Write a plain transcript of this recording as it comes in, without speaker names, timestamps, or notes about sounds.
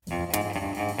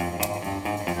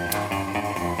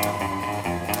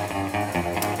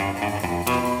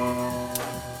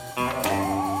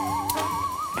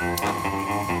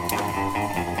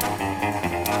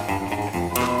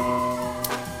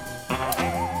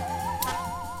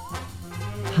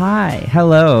Hi,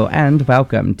 hello, and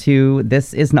welcome to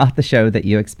This Is Not the Show That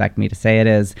You Expect Me to Say It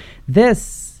Is.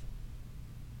 This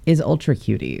is Ultra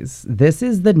Qties. This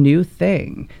is the new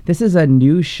thing. This is a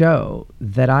new show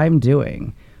that I'm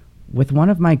doing with one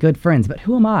of my good friends. But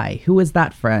who am I? Who is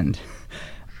that friend?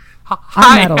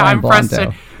 Hi, I'm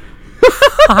Preston.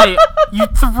 Hi,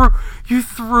 you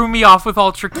threw me off with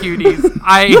Ultra Qties.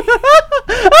 I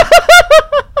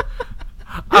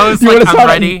was like, I'm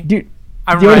ready.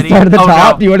 I'm do you ready. Want to start at the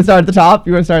top? No. Do you want to start at the top?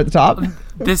 You want to start at the top?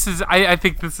 I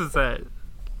think this is it.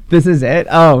 This is it?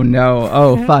 Oh, no.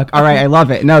 Oh, fuck. All right, I love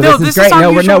it. No, this is great.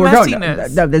 We're going.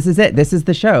 No, this is it. This is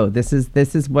the show. This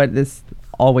is what this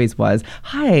always was.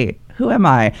 Hi, who am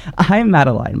I? I'm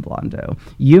Madeline Blondo.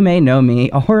 You may know me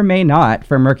or may not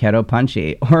from Mercado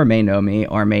Punchy, or may know me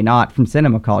or may not from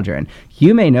Cinema Cauldron.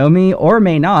 You may know me or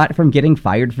may not from getting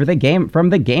fired from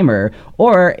the gamer,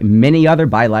 or many other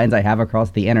bylines I have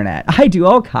across the internet. I do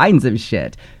all kinds of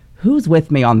shit. Who's with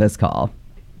me on this call?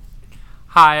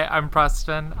 Hi, I'm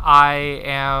Preston. I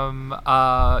am,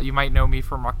 you might know me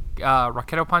from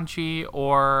Mercado Punchy,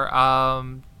 or,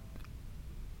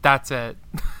 that's it.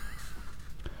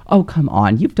 Oh, come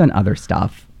on. You've done other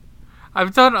stuff.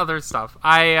 I've done other stuff.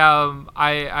 Anime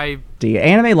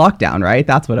Lockdown, right?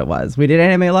 That's what it was. We did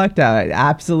Anime Lockdown.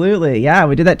 Absolutely. Yeah,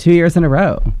 we did that 2 years in a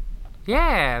row.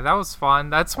 Yeah, that was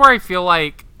fun. That's where I feel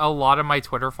like a lot of my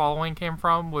Twitter following came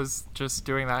from, was just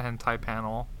doing that hentai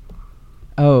panel.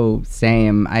 Oh,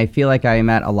 same. I feel like I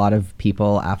met a lot of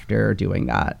people after doing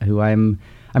that who I'm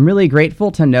really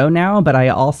grateful to know now, but I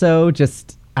also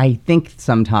I think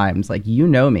sometimes, like, you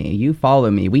know me, you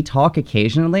follow me, we talk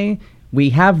occasionally, we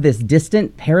have this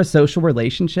distant parasocial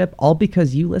relationship, all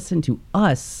because you listen to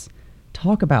us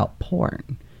talk about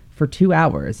porn for 2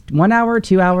 hours. 1 hour,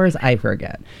 2 hours, I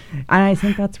forget. And I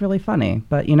think that's really funny.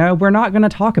 But, we're not going to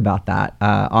talk about that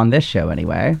on this show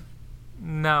anyway.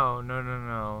 No.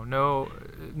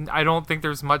 I don't think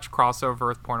there's much crossover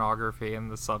with pornography in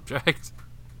the subject.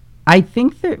 I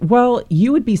think that, well,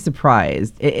 you would be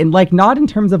surprised, not in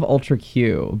terms of Ultra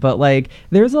Q, but,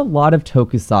 there's a lot of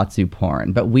tokusatsu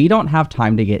porn, but we don't have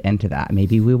time to get into that.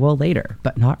 Maybe we will later,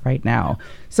 but not right now.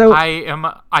 So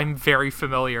I'm very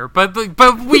familiar, but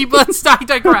let's not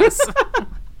digress.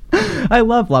 I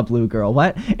love La Blue Girl.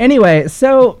 What? Anyway,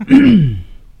 so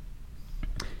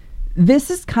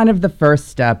this is kind of the first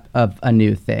step of a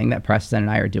new thing that Preston and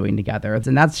I are doing together.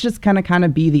 And that's just kind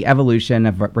of be the evolution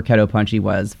of what Mercado Punchy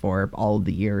was for all of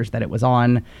the years that it was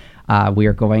on. We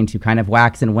are going to kind of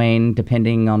wax and wane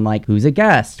depending on who's a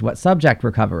guest, what subject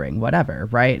we're covering, whatever,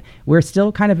 right? We're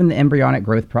still kind of in the embryonic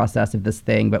growth process of this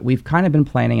thing, but we've kind of been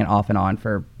planning it off and on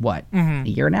for a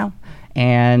year now?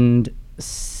 And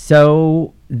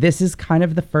so this is kind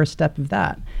of the first step of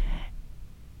that.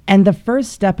 And the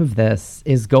first step of this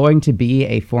is going to be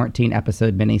a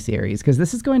 14-episode miniseries, because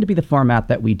this is going to be the format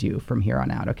that we do from here on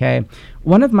out, okay?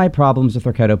 One of my problems with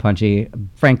Mercado Punchy,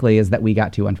 frankly, is that we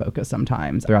got too unfocused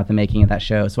sometimes throughout the making of that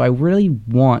show. So I really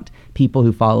want people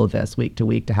who follow this week to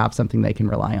week to have something they can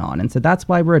rely on. And so that's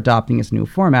why we're adopting this new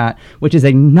format, which is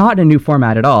not a new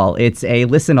format at all. It's a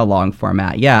listen-along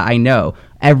format. Yeah, I know.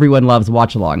 Everyone loves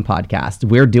watch-along podcasts.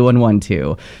 We're doing one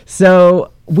too.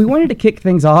 So we wanted to kick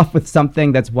things off with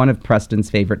something that's one of Preston's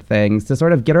favorite things, to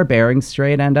sort of get our bearings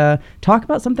straight and talk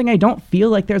about something I don't feel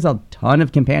like there's a ton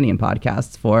of companion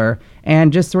podcasts for,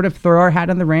 and just sort of throw our hat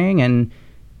in the ring and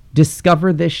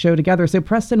discover this show together. So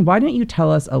Preston, why don't you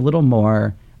tell us a little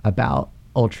more about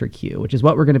Ultra Q, which is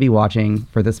what we're going to be watching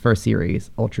for this first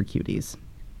series, Ultra Qties.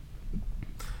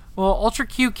 Well, Ultra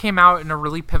Q came out in a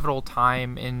really pivotal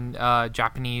time in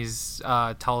Japanese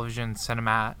television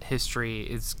cinema history.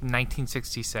 It's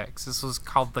 1966. This was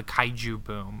called the Kaiju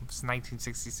Boom. It's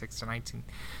 1966 to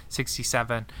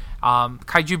 1967.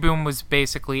 Kaiju Boom was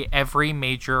basically every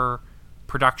major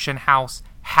production house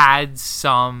had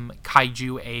some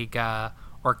Kaiju Eiga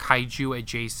or Kaiju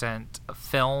adjacent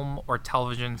film or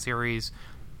television series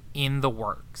in the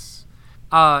works.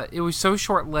 It was so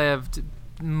short-lived,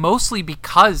 mostly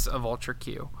because of Ultra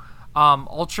Q.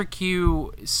 Ultra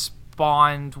Q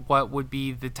spawned what would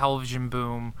be the television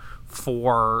boom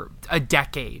for a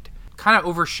decade. Kind of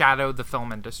overshadowed the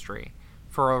film industry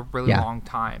for a really long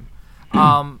time.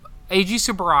 Eiji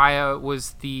Tsuburaya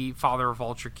was the father of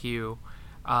Ultra Q.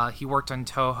 He worked on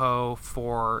Toho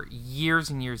for years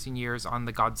and years and years on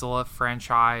the Godzilla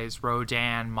franchise,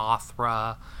 Rodan,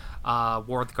 Mothra,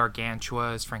 War of the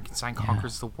Gargantuas, Frankenstein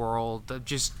Conquers the World,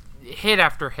 just hit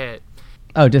after hit.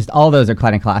 Oh, just all those are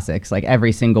kind of classics.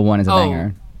 Every single one is a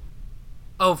banger.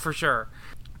 Oh, for sure.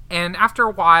 And after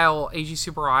a while, Eiji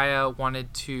Tsuburaya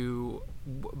wanted to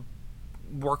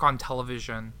work on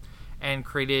television. and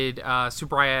created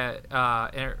Super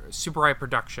Eye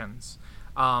Productions.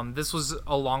 This was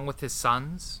along with his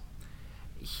sons.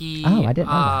 I didn't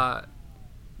know that.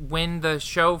 When the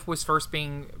show was first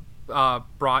being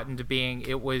brought into being,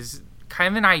 it was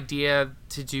kind of an idea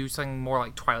to do something more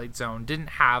like Twilight Zone. Didn't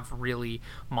have really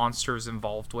monsters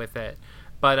involved with it,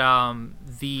 but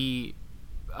the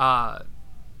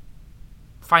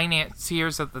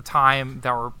financiers at the time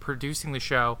that were producing the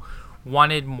show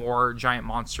wanted more giant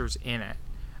monsters in it.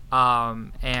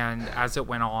 And as it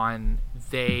went on,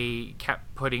 they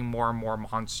kept putting more and more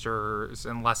monsters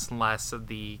and less of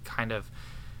the kind of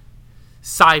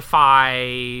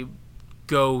sci-fi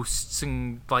ghosts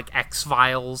and like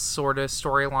X-Files sort of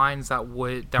storylines that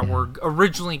were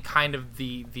originally kind of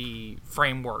the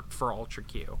framework for Ultra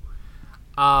Q.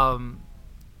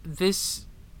 This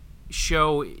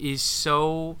show is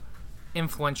so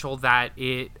influential that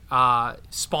it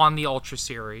spawned the Ultra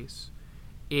series.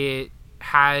 It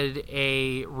had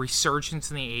a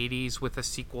resurgence in the 80s with a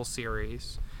sequel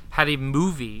series, had a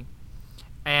movie,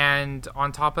 and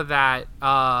on top of that,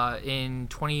 in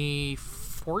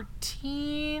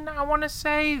 2014, I want to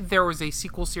say, there was a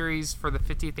sequel series for the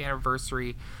 50th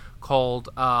anniversary called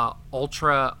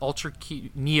Ultra Q,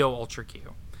 Neo Ultra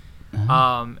Q.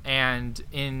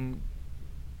 And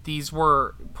these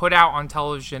were put out on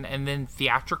television and then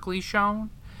theatrically shown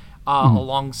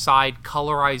alongside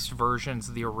colorized versions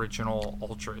of the original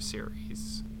Ultra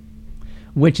series.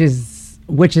 Which is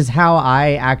how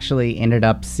I actually ended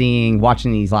up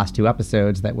watching these last two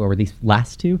episodes. These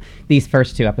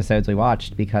first two episodes we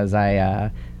watched, because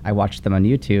I watched them on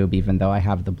YouTube, even though I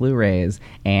have the Blu-rays,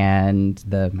 and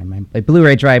my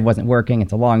Blu-ray drive wasn't working.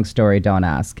 It's a long story, don't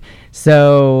ask.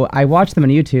 So I watched them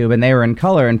on YouTube, and they were in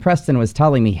color, and Preston was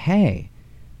telling me, hey,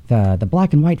 the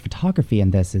black and white photography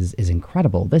in this is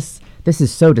incredible. This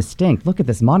is so distinct. Look at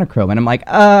this monochrome. And I'm like,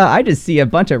 I just see a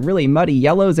bunch of really muddy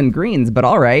yellows and greens, but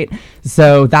all right.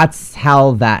 So that's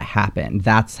how that happened.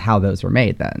 That's how those were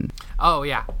made then. Oh,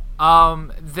 yeah.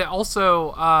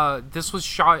 This was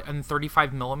shot in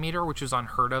 35 millimeter, which was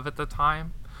unheard of at the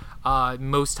time.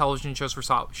 Most television shows were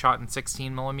shot in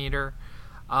 16 millimeter.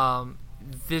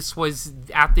 This was,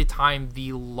 at the time,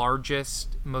 the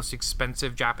largest, most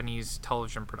expensive Japanese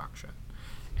television production.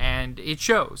 And it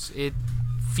shows. It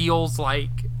feels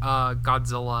like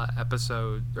Godzilla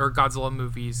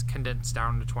movies condensed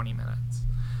down to 20 minutes,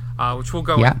 which we'll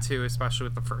go into, especially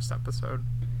with the first episode.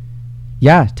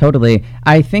 Yeah, totally.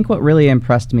 I think what really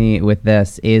impressed me with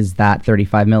this is that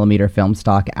 35 millimeter film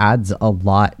stock adds a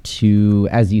lot to,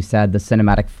 as you said, the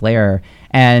cinematic flair.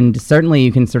 And certainly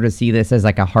you can sort of see this as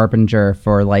like a harbinger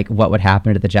for like what would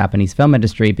happen to the Japanese film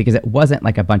industry, because it wasn't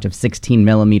like a bunch of 16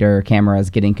 millimeter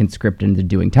cameras getting conscripted into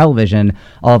doing television.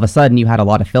 All of a sudden you had a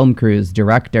lot of film crews,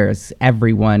 directors,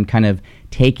 everyone kind of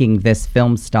taking this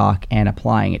film stock and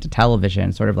applying it to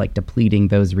television, sort of like depleting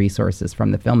those resources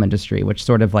from the film industry, which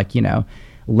sort of like,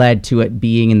 led to it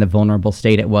being in the vulnerable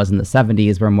state it was in the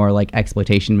 70s, where more like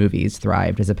exploitation movies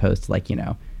thrived as opposed to like,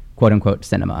 quote unquote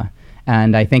cinema.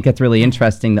 And I think it's really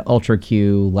interesting that Ultra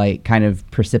Q like kind of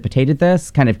precipitated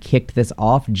this, kind of kicked this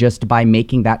off just by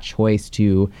making that choice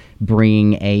to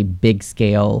bring a big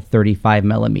scale 35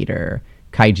 millimeter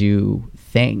kaiju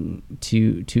thing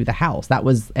to the house. That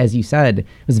was, as you said,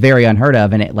 was very unheard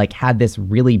of, and it like had this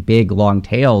really big long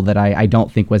tail that I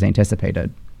don't think was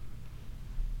anticipated.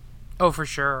 Oh, for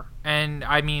sure. And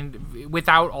I mean,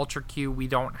 without Ultra Q, we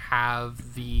don't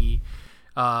have the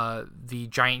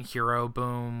giant hero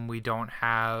boom. We don't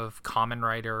have Kamen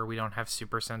Rider. We don't have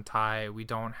Super Sentai. We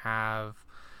don't have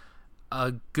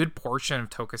a good portion of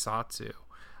Tokusatsu,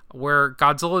 where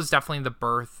Godzilla is definitely the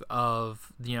birth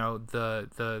of,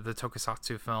 the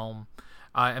Tokusatsu film.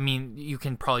 I mean, you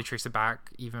can probably trace it back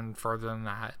even further than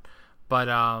that, but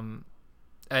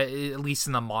at least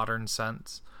in the modern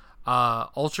sense,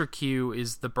 Ultra Q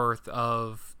is the birth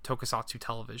of Tokusatsu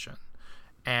television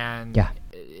and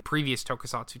previous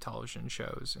Tokusatsu television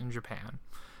shows in Japan,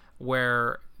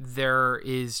 where there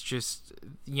is just,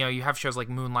 you have shows like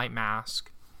Moonlight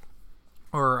Mask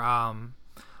or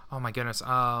oh my goodness,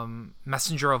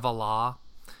 Messenger of Allah,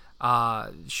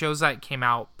 shows that came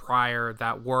out prior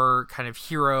that were kind of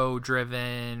hero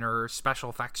driven or special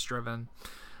effects driven,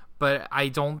 but I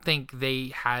don't think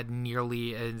they had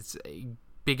nearly as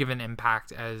big of an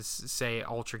impact as, say,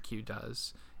 Ultra Q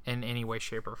does in any way,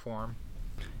 shape, or form.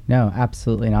 No,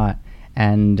 absolutely not.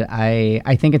 And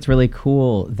I think it's really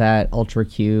cool that Ultra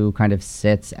Q kind of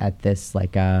sits at this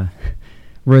like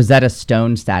Rosetta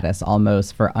Stone status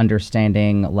almost for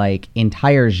understanding like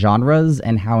entire genres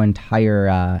and how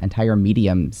entire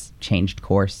mediums changed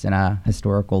course in a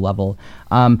historical level.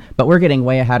 But we're getting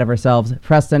way ahead of ourselves.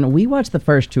 Preston, we watched the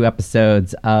first 2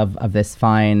 episodes of this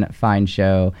fine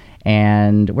show,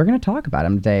 and we're going to talk about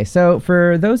them today. So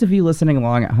for those of you listening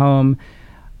along at home,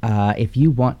 if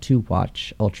you want to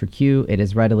watch Ultra Q, it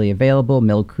is readily available.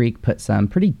 Mill Creek put some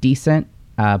pretty decent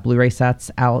Blu-ray sets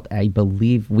out. I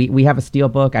believe we have a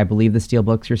steelbook. I believe the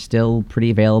steelbooks are still pretty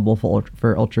available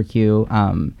for Ultra Q.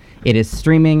 It is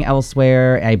streaming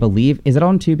elsewhere. I believe, is it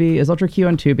on Tubi? Is Ultra Q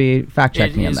on Tubi? Fact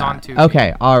check me on that. It is on Tubi.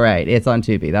 Okay, all right, it's on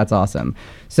Tubi. That's awesome.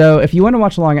 So if you want to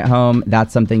watch along at home,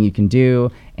 that's something you can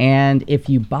do. And if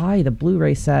you buy the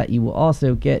Blu-ray set, you will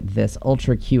also get this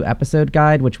Ultra Q episode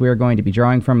guide, which we're going to be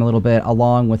drawing from a little bit,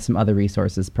 along with some other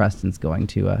resources Preston's going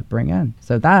to bring in.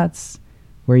 So that's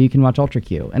where you can watch Ultra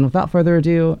Q. And without further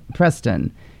ado,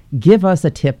 Preston, give us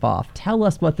a tip-off. Tell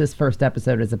us what this first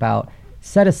episode is about.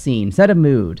 Set a scene, set a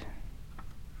mood.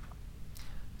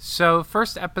 So,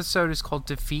 first episode is called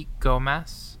Defeat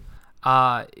Gomez.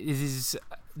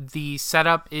 The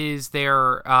setup is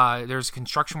there's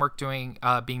construction work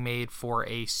being made for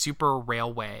a super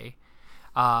railway,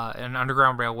 an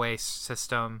underground railway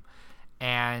system,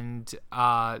 and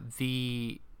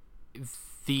the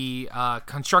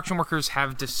construction workers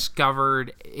have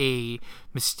discovered a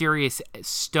mysterious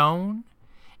stone,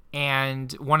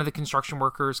 and one of the construction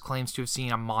workers claims to have seen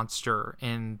a monster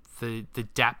in the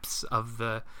depths of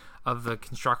the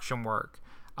construction work.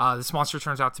 This monster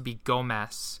turns out to be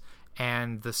Gomez,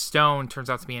 and the stone turns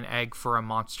out to be an egg for a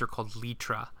monster called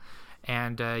Litra.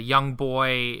 And a young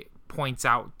boy points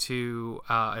out to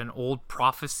an old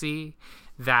prophecy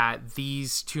that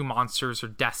these 2 monsters are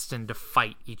destined to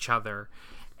fight each other.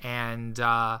 And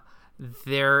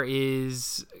there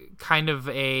is kind of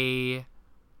a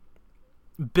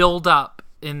build up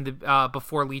in the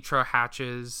before Litra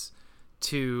hatches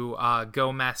to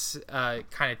Gomez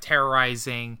kind of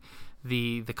terrorizing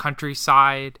the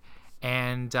countryside,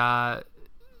 and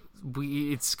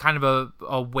it's kind of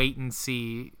a wait and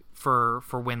see for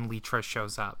when Litra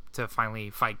shows up to finally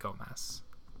fight Gomez.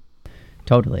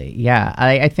 Totally, yeah.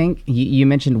 I think you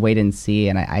mentioned wait and see,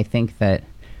 and I think that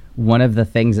one of the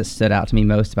things that stood out to me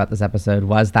most about this episode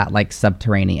was that like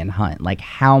subterranean hunt, like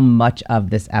how much of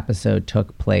this episode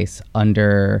took place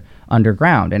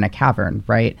underground in a cavern,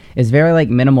 right? It's very like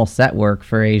minimal set work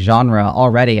for a genre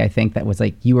already. I think that was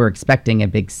like, you were expecting a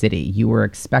big city, you were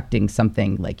expecting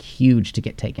something like huge to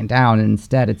get taken down, and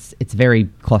instead it's very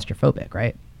claustrophobic,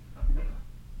 right?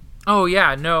 Oh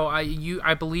yeah, no,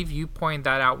 I believe you pointed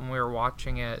that out when we were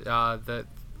watching it. That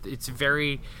it's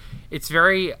very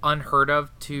unheard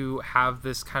of to have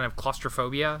this kind of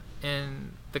claustrophobia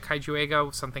in the Kaiju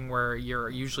Ego, something where you're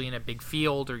usually in a big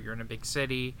field or you're in a big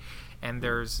city, and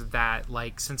there's that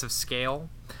like sense of scale.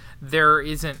 There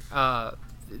isn't.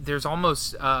 There's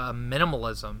almost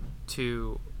minimalism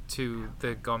to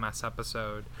the Gomez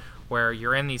episode, where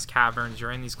you're in these caverns,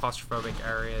 you're in these claustrophobic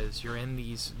areas, you're in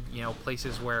these,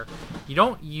 places where you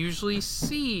don't usually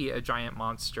see a giant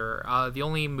monster. The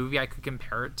only movie I could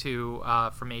compare it to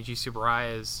from Eiji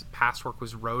Tsuburaya's past work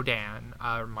was Rodan.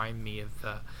 Remind me of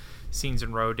the scenes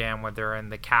in Rodan where they're in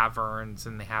the caverns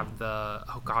and they have the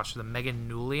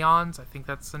Meganuleons. I think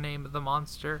that's the name of the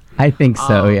monster. I think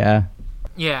so, yeah.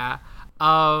 Yeah.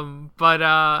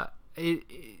 But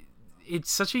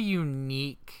it's such a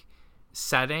unique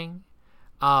setting,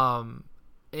 and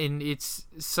it's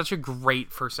such a great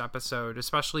first episode,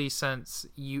 especially since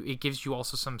it gives you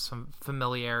also some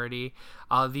familiarity.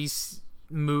 These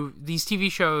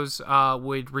TV shows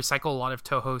would recycle a lot of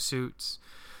Toho suits,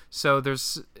 so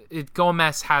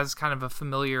Gomez has kind of a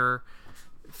familiar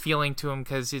feeling to him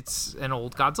because it's an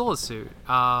old Godzilla suit.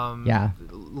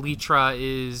 Litra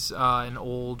is an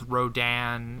old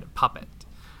Rodan puppet.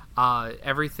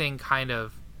 Everything kind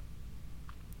of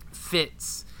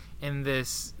fits in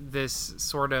this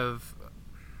sort of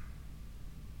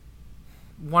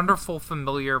wonderful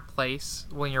familiar place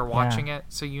when you're watching it,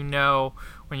 so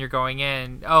when you're going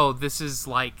in, oh, this is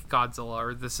like Godzilla,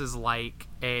 or this is like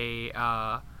a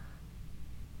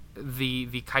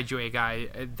the Kaiju guy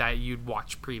that you'd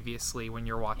watch previously when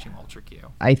you're watching Ultra Q.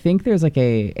 I think there's like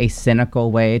a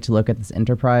cynical way to look at this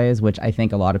enterprise, which I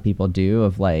think a lot of people do,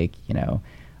 of like,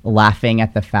 laughing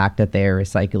at the fact that they're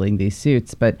recycling these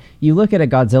suits. But you look at a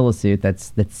Godzilla suit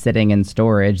that's sitting in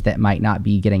storage that might not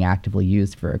be getting actively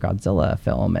used for a Godzilla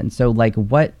film. And so like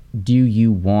what do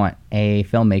you want a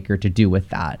filmmaker to do with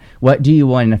that? What do you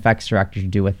want an effects director to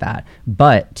do with that?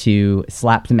 But to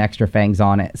slap some extra fangs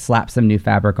on it, slap some new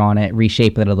fabric on it,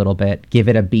 reshape it a little bit, give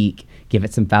it a beak, give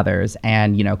it some feathers,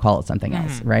 and call it something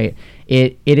else, right?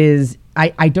 It is.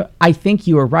 I think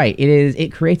you are right.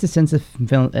 It creates a sense of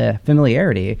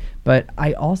familiarity, but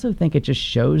I also think it just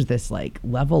shows this like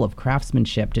level of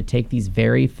craftsmanship to take these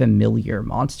very familiar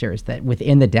monsters that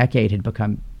within the decade had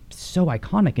become so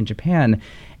iconic in Japan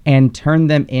and turn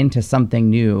them into something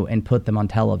new and put them on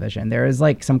television. There is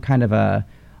like some kind of a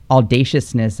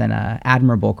audaciousness and a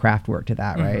admirable craft work to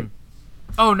that, right?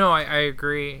 Oh no, I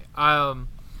agree.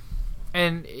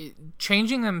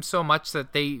 Changing them so much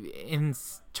that they in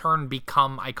turn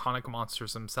become iconic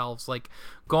monsters themselves. Like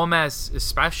Gomez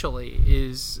especially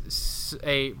is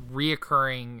a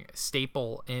reoccurring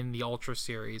staple in the Ultra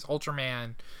series.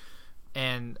 Ultraman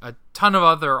and a ton of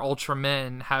other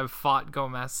Ultramen have fought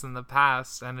Gomez in the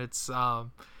past, and it's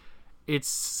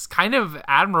kind of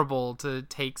admirable to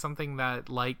take something that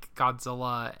like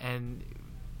Godzilla and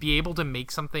be able to make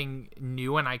something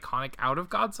new and iconic out of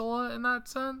Godzilla in that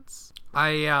sense.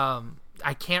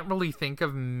 I can't really think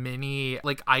of many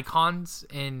like icons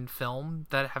in film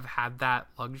that have had that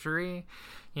luxury.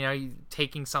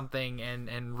 Taking something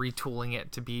and retooling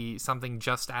it to be something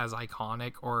just as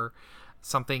iconic or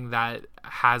something that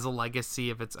has a legacy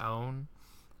of its own.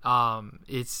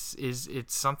 It's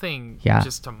something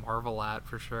just to marvel at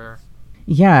for sure.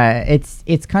 Yeah,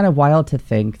 it's kind of wild to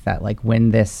think that like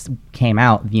when this came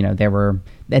out,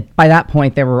 by that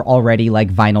point there were already like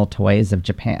vinyl toys of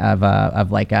Japan of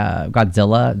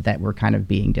Godzilla that were kind of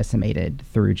being disseminated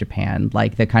through Japan,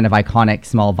 like the kind of iconic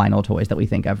small vinyl toys that we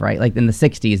think of, right? Like in the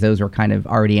 60s, those were kind of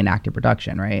already in active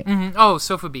production, right? Mm-hmm. Oh,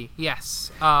 Sofubi,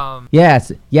 yes.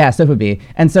 Yes, Sofubi.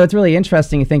 And so it's really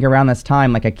interesting to think around this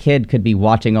time, like a kid could be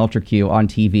watching Ultra Q on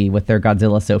TV with their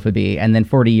Godzilla Sofubi, and then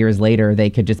 40 years later they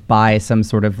could just buy some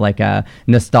sort of like a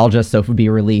nostalgia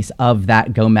Sofubi release of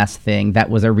that Gomez thing that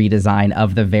was a redesign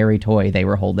of the very toy they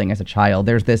were holding as a child.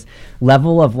 There's this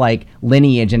level of like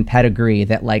lineage and pedigree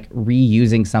that like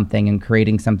reusing something and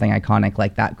creating something iconic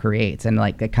like that creates, and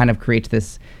like it kind of creates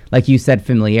this, like you said,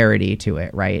 familiarity to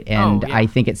it, right? And I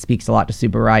think it speaks a lot to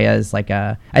Tsuburaya's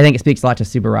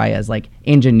like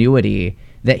ingenuity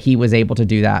that he was able to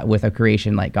do that with a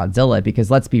creation like Godzilla. Because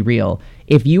let's be real,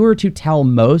 if you were to tell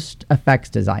most effects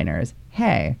designers,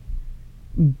 hey,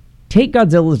 take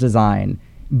Godzilla's design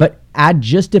but add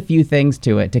just a few things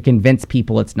to it to convince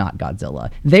people it's not Godzilla,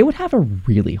 they would have a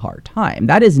really hard time.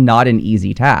 That is not an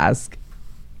easy task.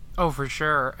 Oh, for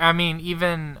sure. I mean,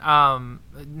 even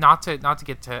not to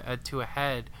get too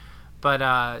ahead, but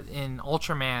in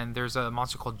Ultraman, there's a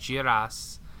monster called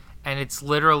Qties, and it's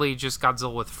literally just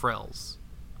Godzilla with frills,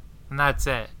 and that's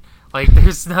it. Like,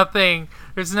 there's nothing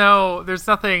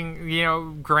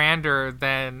grander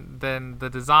than the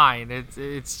design.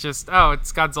 It's just,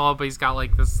 it's Godzilla, but he's got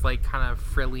like this like kind of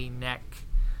frilly neck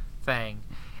thing,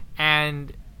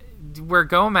 and where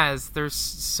Gomez, there's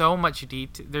so much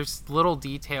there's little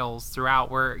details throughout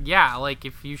where, like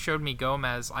if you showed me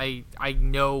Gomez, I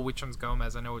know which one's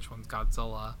Gomez, I know which one's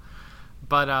Godzilla,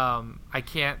 but I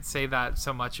can't say that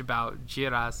so much about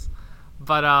Qties,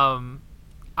 but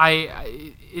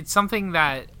it's something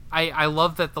that I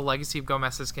love, that the legacy of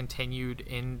Gomez has continued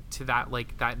into that,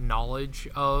 like that knowledge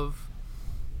of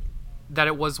that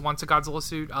it was once a Godzilla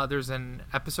suit. There's an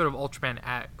episode of Ultraman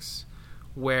X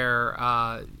where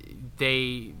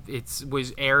it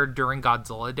was aired during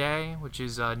Godzilla Day, which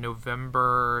is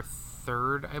November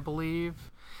 3rd, I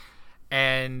believe,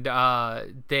 and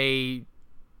they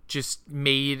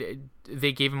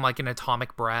gave him like an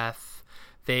atomic breath.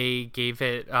 They gave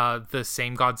it the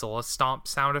same Godzilla stomp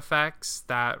sound effects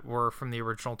that were from the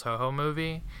original Toho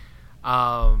movie.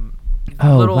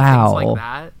 Little things like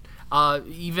that.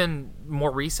 Even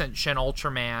more recent Shin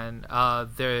Ultraman,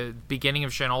 the beginning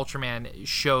of Shin Ultraman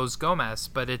shows Gomez,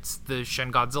 but it's the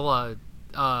Shin Godzilla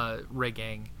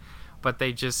rigging, but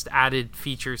they just added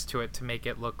features to it to make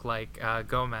it look like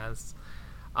Gomez.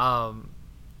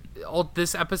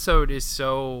 This episode is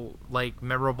so like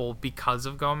memorable because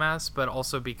of Gomez, but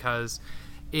also because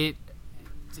it's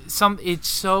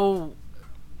so,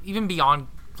 even beyond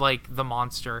like the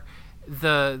monster,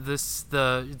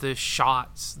 the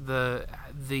shots, the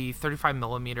 35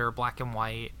 millimeter black and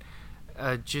white,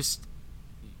 just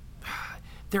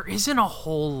there isn't a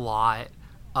whole lot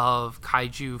of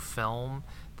kaiju film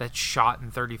that's shot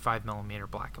in 35 millimeter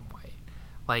black and white.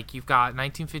 Like, you've got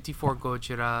 1954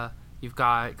 Gojira, you've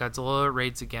got Godzilla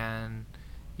Raids Again,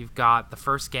 you've got the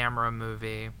first Gamera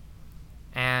movie,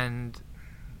 and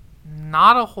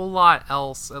not a whole lot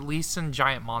else, at least in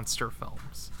giant monster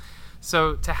films.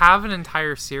 So to have an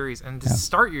entire series and to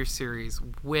start your series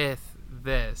with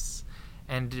this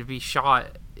and to be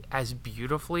shot as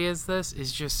beautifully as this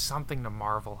is just something to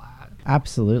marvel at.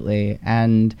 Absolutely.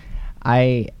 And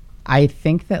I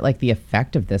think that like the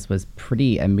effect of this was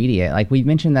pretty immediate. Like we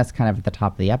mentioned that's kind of at the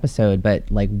top of the episode, but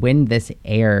like when this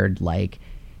aired, like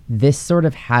this sort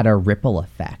of had a ripple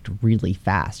effect really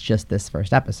fast, just this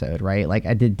first episode, right? Like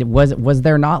was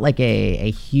there not like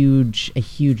a huge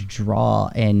draw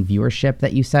in viewership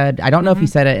that you said? I don't know if you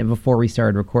said it before we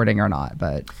started recording or not,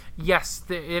 but yes,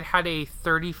 it had a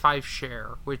 35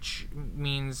 share, which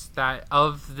means that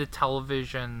of the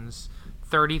televisions,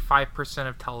 35%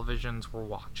 of televisions were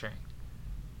watching.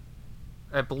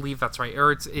 I believe that's right.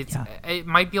 Or it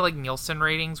might be like Nielsen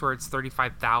ratings where it's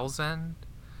 35,000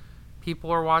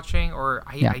 people are watching, or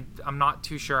I'm not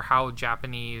too sure how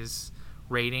Japanese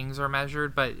ratings are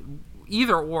measured, but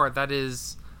either or, that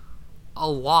is a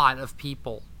lot of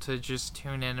people to just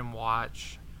tune in and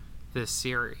watch this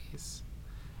series.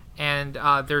 And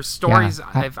there's stories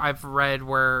I've read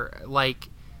where like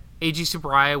Eiji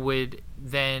Tsuburaya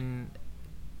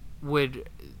would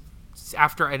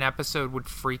after an episode would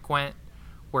frequent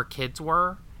where kids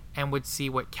were and would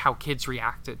see how kids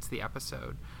reacted to the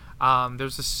episode.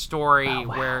 There's a story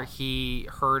where he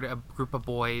heard a group of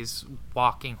boys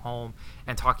walking home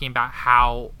and talking about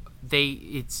how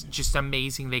it's just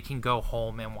amazing they can go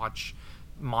home and watch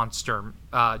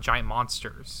giant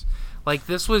monsters. Like,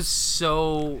 this was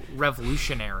so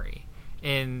revolutionary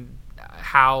in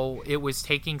how it was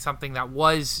taking something that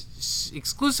was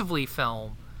exclusively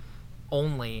film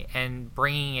only and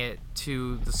bringing it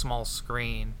to the small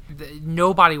screen.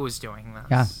 Nobody was doing this.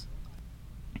 Yeah.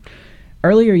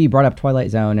 Earlier, you brought up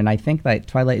Twilight Zone, and I think that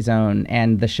Twilight Zone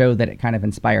and the show that it kind of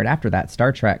inspired after that,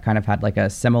 Star Trek, kind of had like a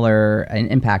similar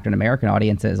impact on American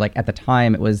audiences. Like at the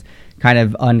time, it was kind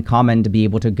of uncommon to be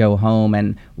able to go home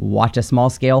and watch a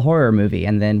small-scale horror movie.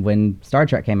 And then when Star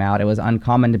Trek came out, it was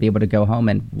uncommon to be able to go home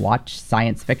and watch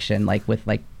science fiction, like with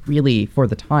like really, for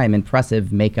the time,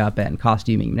 impressive makeup and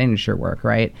costuming, miniature work,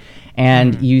 right?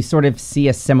 And you sort of see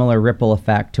a similar ripple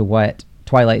effect to what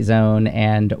Twilight Zone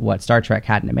and what Star Trek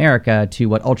had in America to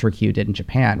what Ultra Q did in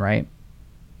Japan, right?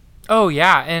 Oh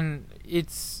yeah, and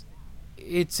it's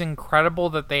incredible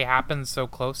that they happen so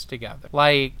close together.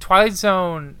 Like Twilight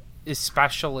Zone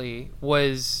especially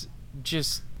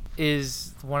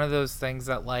is one of those things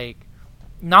that like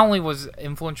not only was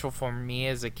influential for me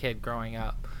as a kid growing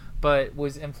up, but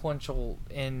was influential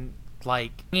in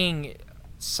like bringing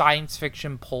science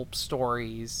fiction pulp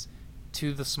stories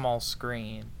to the small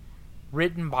screen,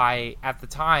 written by, at the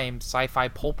time, sci-fi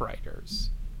pulp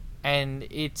writers. And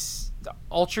it's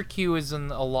Ultra Q is in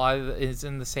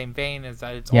the same vein, as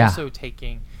that it's also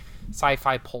taking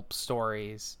sci-fi pulp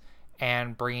stories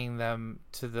and bringing them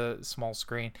to the small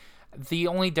screen. The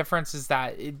only difference is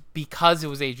that because it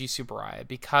was Eiji Tsuburaya,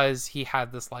 because he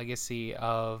had this legacy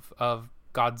of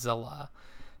Godzilla,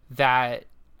 that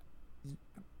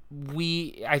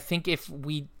I think if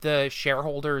the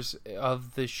shareholders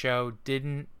of the show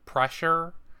didn't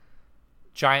pressure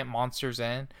giant monsters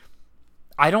in,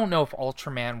 I don't know if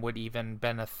Ultraman would even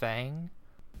been a thing.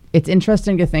 It's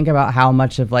interesting to think about how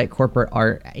much of like corporate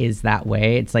art is that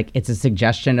way. It's like it's a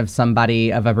suggestion of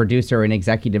somebody, of a producer or an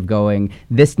executive going,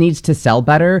 this needs to sell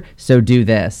better, so do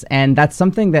this. And that's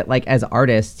something that like as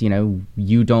artists, you know,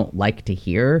 you don't like to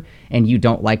hear and you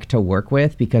don't like to work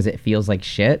with because it feels like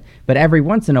shit. But every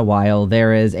once in a while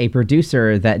there is a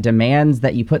producer that demands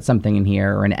that you put something in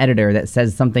here, or an editor that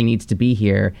says something needs to be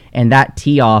here, and that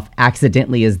tee off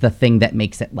accidentally is the thing that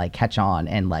makes it like catch on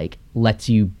and like lets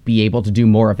you be able to do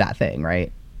more of that thing,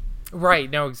 right? Right,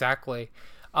 no, exactly.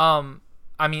 I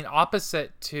mean,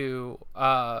 opposite to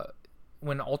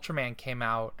when Ultraman came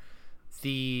out,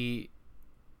 the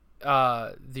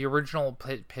original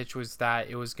pitch was that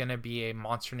it was going to be a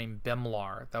monster named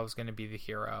Bimlar that was going to be the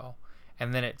hero,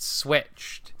 and then it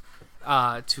switched to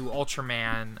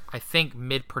Ultraman, I think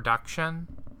mid-production.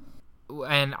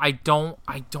 And I don't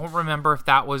remember if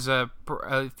that was a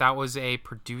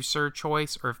producer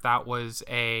choice or if that was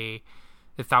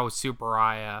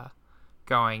Tsuburaya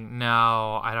going,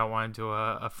 no, I don't want to do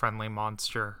a friendly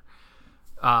monster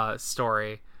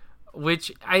story,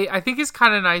 which I think is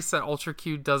kind of nice that Ultra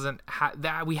Q doesn't have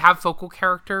that. We have focal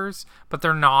characters, but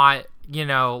they're not, you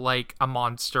know, like a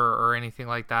monster or anything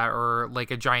like that, or like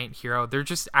a giant hero. They're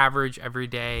just average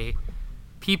everyday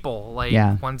people.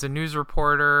 Like one's a news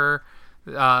reporter.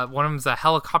 One of them's a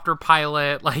helicopter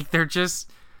pilot. Like they're just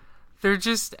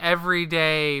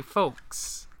everyday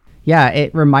folks. Yeah,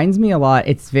 it reminds me a lot.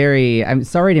 I'm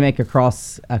sorry to make a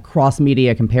cross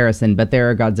media comparison, but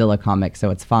they're a Godzilla comic, so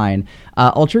it's fine.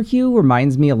 Ultra Q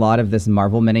reminds me a lot of this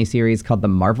Marvel miniseries called The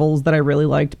Marvels that I really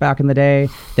liked back in the day.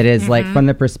 That is like from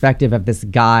the perspective of this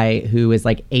guy who is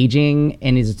like aging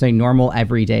and is just a normal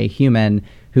everyday human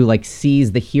who like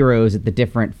sees the heroes at the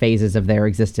different phases of their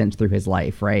existence through his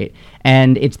life, right?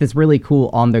 And it's this really cool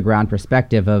on the ground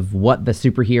perspective of what the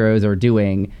superheroes are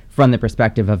doing from the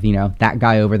perspective of, you know, that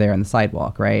guy over there on the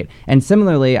sidewalk, right? And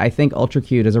similarly, I think Ultra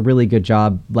Q does a really good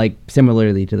job, like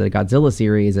similarly to the Godzilla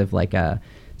series, of like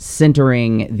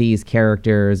centering these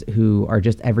characters who are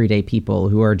just everyday people,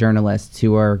 who are journalists,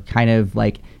 who are kind of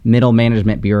like middle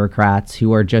management bureaucrats,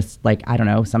 who are just like, I don't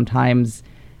know, sometimes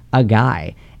a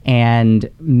guy, and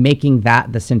making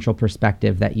that the central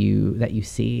perspective that you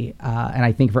see. And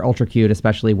I think for Ultra Q it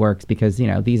especially works because, you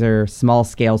know, these are small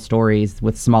scale stories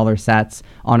with smaller sets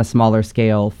on a smaller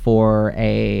scale for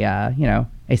a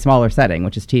smaller setting,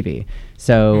 which is TV.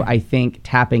 So I think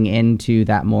tapping into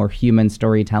that more human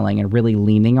storytelling and really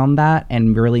leaning on that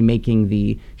and really making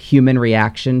the human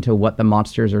reaction to what the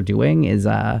monsters are doing is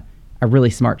a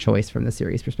really smart choice from the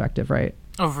series perspective, right?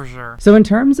 Oh, for sure. So in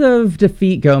terms of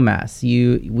Defeat Gomez,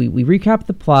 we recapped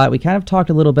the plot. We kind of talked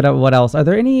a little bit about what else. Are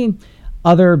there any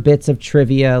other bits of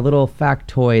trivia, little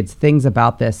factoids, things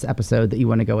about this episode that you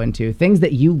want to go into? Things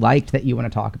that you liked that you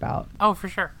want to talk about? Oh, for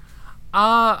sure.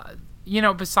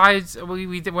 Besides,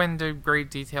 we went into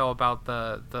great detail about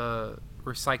the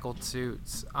recycled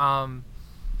suits. One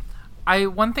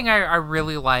thing I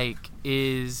really like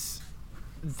is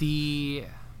the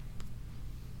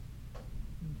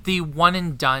one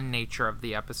and done nature of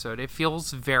the episode. It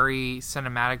feels very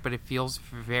cinematic, but it feels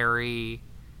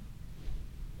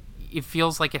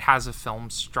like it has a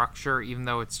film structure, even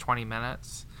though it's 20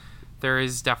 minutes. There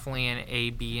is definitely an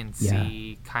A, B, and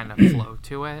C kind of flow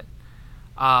to it.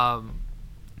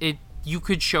 You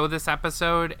could show this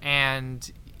episode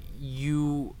and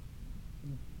you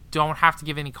don't have to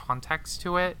give any context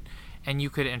to it, and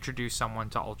you could introduce someone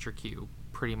to Ultra Q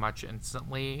pretty much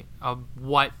instantly of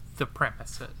what the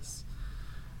premise is.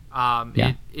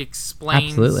 It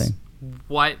explains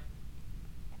what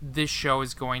this show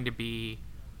is going to be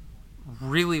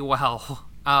really well,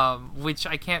 which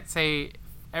I can't say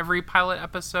every pilot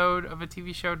episode of a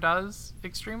TV show does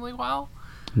extremely well.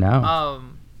 No.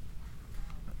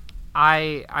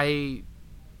 I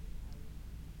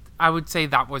would say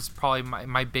that was probably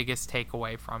my biggest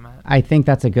takeaway from it. I think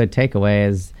that's a good takeaway.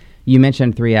 Is you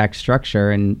mentioned 3-act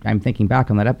structure, and I'm thinking back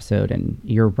on that episode, and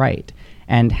you're right.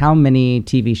 And how many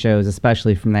TV shows,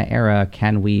 especially from that era,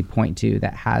 can we point to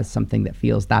that has something that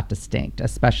feels that distinct,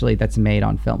 especially that's made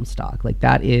on film stock? Like,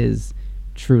 that is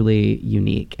truly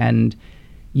unique. And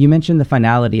you mentioned the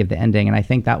finality of the ending, and I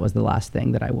think that was the last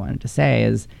thing that I wanted to say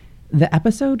is the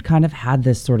episode kind of had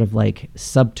this sort of like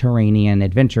subterranean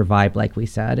adventure vibe, like we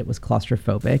said. It was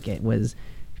claustrophobic. It was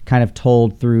kind of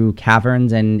told through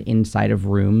caverns and inside of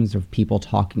rooms of people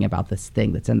talking about this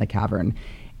thing that's in the cavern.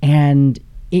 And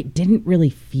it didn't really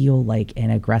feel like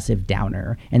an aggressive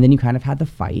downer. And then you kind of had the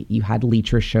fight. You had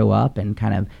Leecher show up and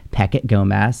kind of peck at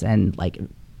Gomez, and like,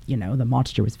 you know, the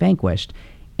monster was vanquished.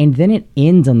 And then it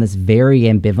ends on this very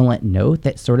ambivalent note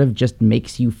that sort of just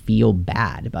makes you feel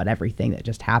bad about everything that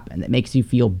just happened. That makes you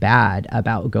feel bad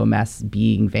about Gomez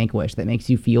being vanquished. That makes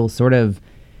you feel sort of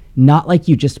not like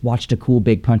you just watched a cool,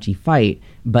 big, punchy fight,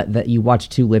 but that you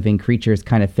watched two living creatures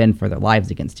kind of fend for their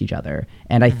lives against each other.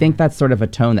 And I think that's sort of a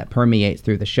tone that permeates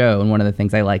through the show. And one of the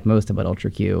things I like most about Ultra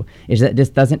Q is that this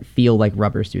doesn't feel like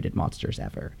rubber-suited monsters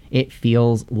ever. It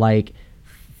feels like,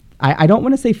 I don't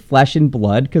want to say flesh and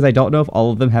blood, because I don't know if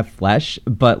all of them have flesh,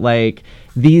 but like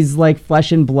these like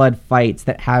flesh and blood fights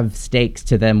that have stakes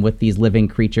to them with these living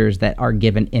creatures that are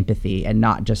given empathy and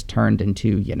not just turned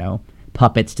into, you know,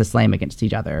 puppets to slam against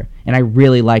each other. And I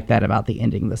really like that about the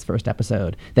ending of this first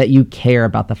episode, that you care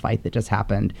about the fight that just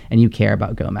happened and you care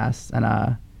about Gomez. And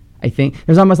I think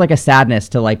there's almost like a sadness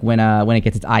to like when it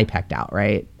gets its eye pecked out,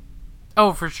 right?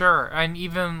 Oh, for sure. And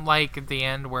even like at the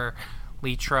end where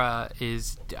Leetra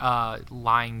is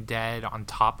lying dead on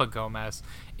top of Gomez,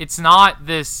 it's not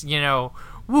this, you know,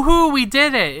 woohoo, we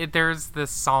did it. There's this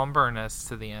somberness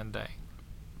to the ending.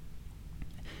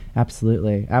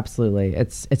 Absolutely.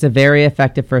 It's a very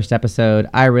effective first episode.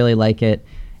 I really like it.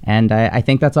 And I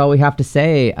think that's all we have to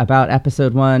say about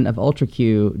episode 1 of Ultra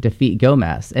Q, Defeat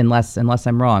Gomez, unless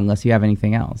I'm wrong, unless you have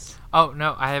anything else. Oh,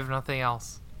 no, I have nothing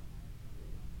else.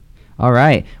 All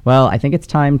right. Well, I think it's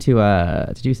time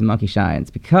to do some monkey shines,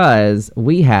 because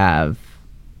we have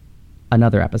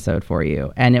another episode for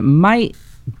you. And it might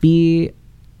be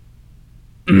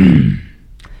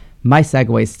My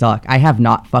segue stuck. I have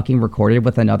not fucking recorded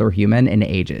with another human in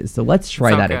ages. So let's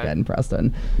try that again,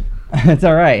 Preston. It's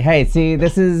all right. Hey, see,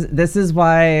 this is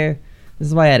why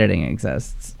editing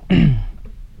exists.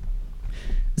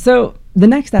 So the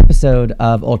next episode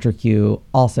of Ultra Q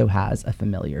also has a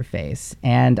familiar face,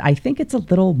 and I think it's a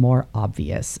little more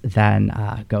obvious than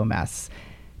Gomez.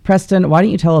 Preston, why don't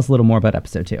you tell us a little more about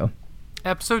episode 2?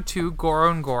 Episode 2,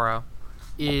 Goro and Goro,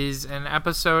 is an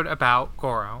episode about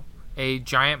Goro, a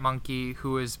giant monkey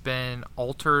who has been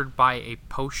altered by a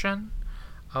potion.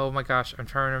 Oh my gosh, I'm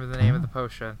trying to remember the name of the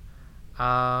potion.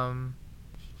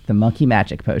 The monkey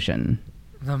magic potion.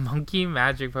 The monkey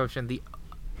magic potion. The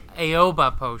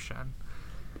Aoba potion.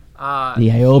 The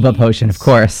Aoba potion, of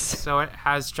course. So it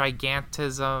has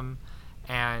gigantism,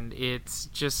 and it's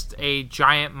just a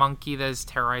giant monkey that is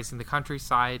terrorizing the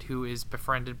countryside who is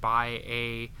befriended by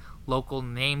a local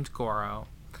named Goro.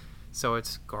 So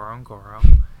it's Goro and Goro.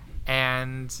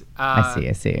 And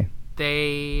I see.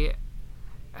 They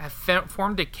have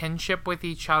formed a kinship with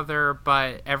each other,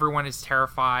 but everyone is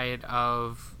terrified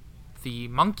of the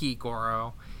monkey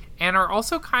Goro, and are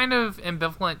also kind of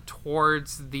ambivalent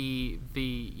towards the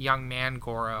young man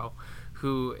Goro,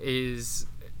 who is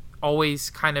always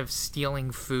kind of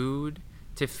stealing food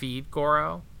to feed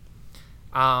Goro.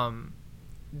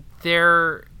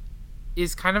 There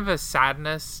is kind of a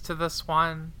sadness to this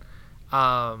one.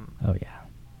 Oh yeah.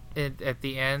 At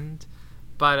the end,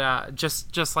 but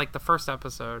just like the first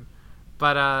episode,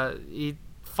 but it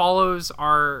follows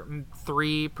our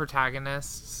 3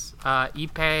 protagonists.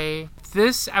 Ippei.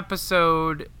 This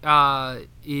episode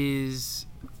is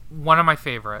one of my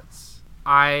favorites.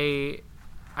 I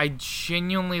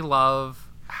genuinely love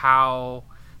how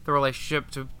the relationship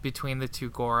between the 2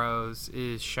 Goros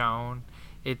is shown.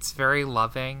 It's very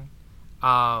loving.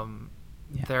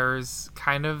 There's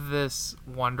kind of this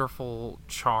wonderful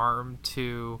charm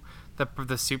to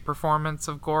the suit performance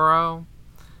of Goro,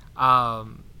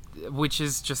 which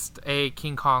is just a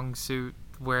King Kong suit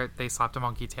where they slapped a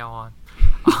monkey tail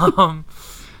on.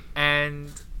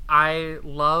 And I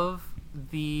love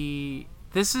we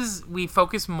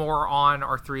focus more on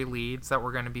our 3 leads that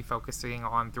we're going to be focusing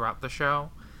on throughout the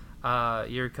show,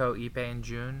 Yuriko, Ippei, and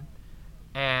Jun.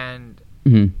 And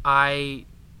I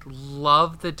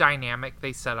love the dynamic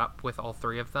they set up with all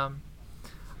 3 of them.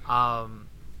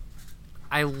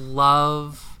 I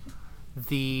love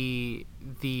the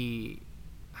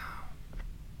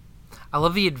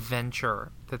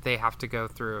adventure that they have to go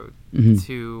through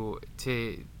to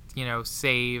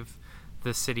save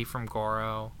the city from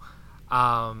Goro.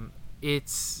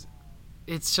 It's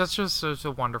just such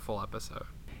a wonderful episode.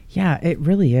 Yeah, it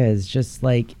really is. Just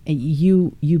like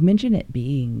you mentioned it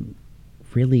being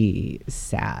really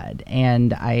sad,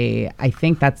 and I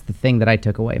think that's the thing that I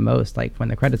took away most, like when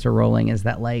the credits are rolling, is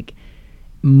that like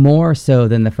more so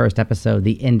than the first episode,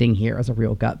 the ending here is a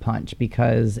real gut punch,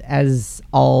 because as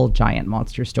all giant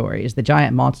monster stories, the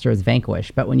giant monster is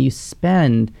vanquished, but when you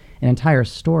spend an entire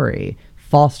story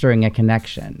fostering a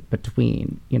connection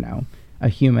between, a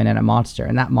human and a monster,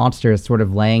 and that monster is sort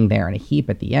of laying there in a heap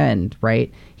at the end,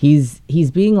 right? He's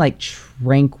being like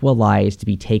tranquilized to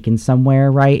be taken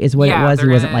somewhere, right? Is what it was. He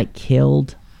wasn't like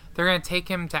killed. They're gonna take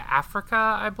him to Africa,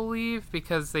 I believe,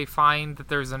 because they find that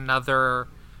there's another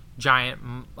giant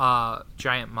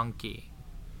monkey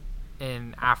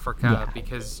in Africa,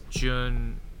 because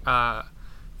Jun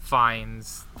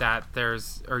finds that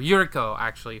Yuriko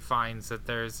actually finds that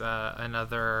there's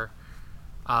another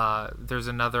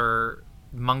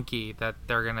monkey that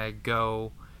they're gonna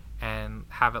go and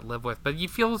have it live with. But you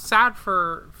feel sad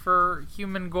for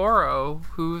human Goro,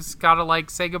 who's gotta like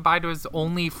say goodbye to his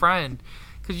only friend,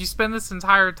 because you spend this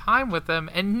entire time with him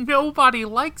and nobody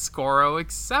likes Goro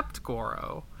except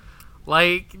Goro.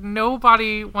 Like,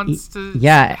 nobody wants to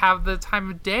have the time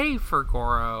of day for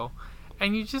Goro,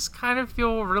 and you just kind of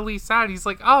feel really sad. He's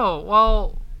like, oh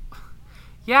well,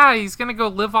 yeah, he's gonna go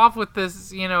live off with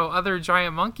this other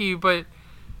giant monkey, but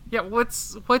yeah,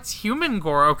 what's human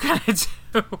Goro gonna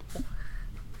do?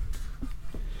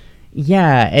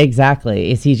 Yeah,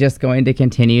 exactly. Is he just going to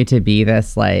continue to be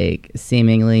this like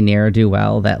seemingly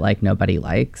ne'er-do-well that like nobody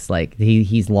likes? Like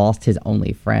he's lost his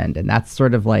only friend, and that's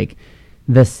sort of like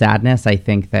the sadness I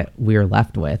think that we're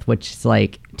left with, which is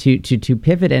like to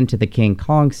pivot into the King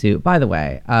Kong suit. By the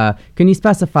way, can you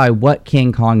specify what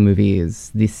King Kong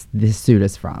movies this suit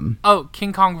is from? Oh,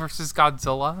 King Kong versus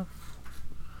Godzilla.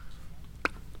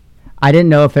 I didn't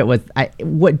know if it was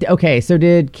okay, so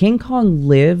did King Kong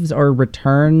Lives or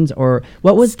Returns, or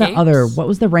what was Escapes? What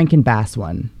was the Rankin Bass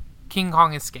one? King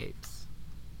Kong Escapes.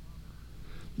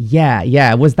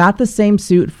 Yeah. Was that the same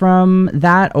suit from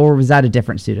that, or was that a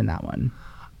different suit in that one?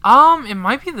 It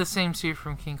might be the same suit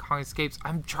from King Kong Escapes.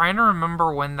 I'm trying to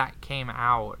remember when that came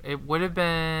out. It would have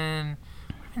been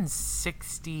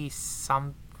 60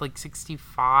 some, like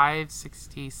 65,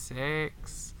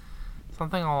 66,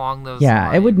 something along those lines.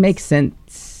 Yeah, it would make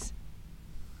sense.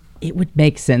 It would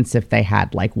make sense if they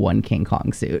had like one King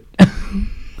Kong suit.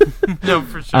 No,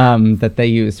 for sure. That they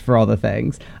used for all the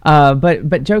things.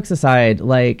 But jokes aside,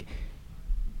 like,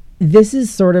 this is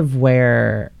sort of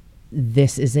where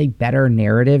this is a better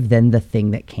narrative than the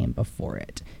thing that came before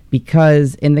it.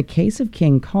 Because in the case of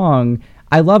King Kong,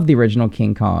 I love the original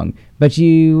King Kong, but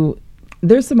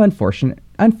there's some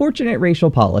unfortunate racial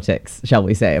politics, shall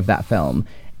we say, of that film.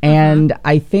 And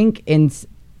I think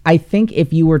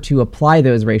if you were to apply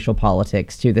those racial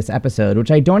politics to this episode, which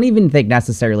I don't even think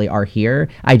necessarily are here,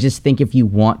 I just think if you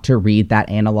want to read that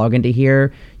analog into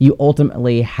here, you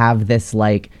ultimately have this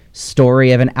like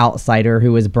story of an outsider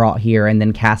who is brought here and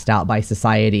then cast out by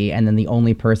society, and then the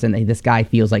only person that this guy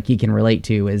feels like he can relate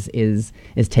to is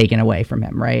taken away from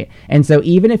him, right? And so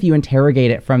even if you interrogate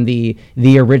it from the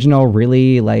original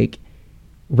really like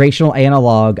racial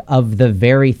analog of the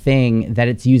very thing that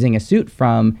it's using a suit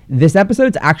from, this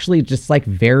episode's actually just like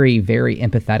very, very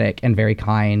empathetic and very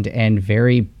kind and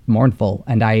very mournful,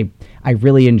 and I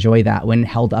really enjoy that when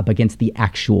held up against the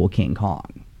actual King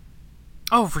Kong.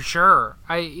 Oh, for sure.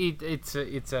 It's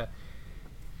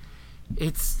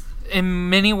in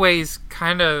many ways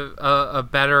kind of a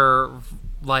better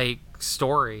like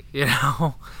story, you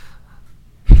know.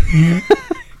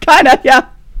 Kind of, yeah.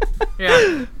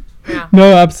 Yeah. Yeah.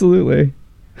 No, absolutely.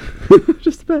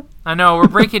 Just a bit. I know, we're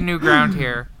breaking new ground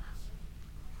here.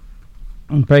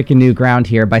 I'm breaking new ground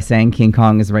here by saying King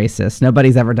Kong is racist.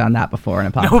 Nobody's ever done that before in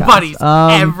a podcast. Nobody's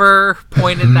ever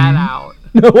pointed that out.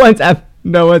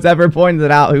 No one's ever pointed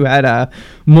it out who had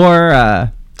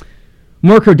more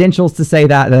credentials to say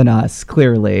that than us,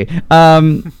 clearly.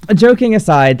 Joking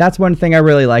aside, that's one thing I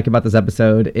really like about this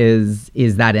episode is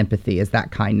that empathy, is that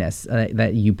kindness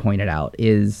that you pointed out,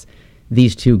 is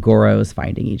these two Goros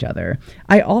finding each other.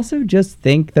 I also just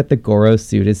think that the Goro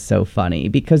suit is so funny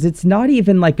because it's not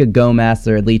even like a Gomez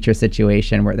or Leecher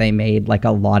situation where they made like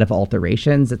a lot of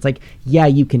alterations. It's like, yeah,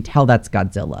 you can tell that's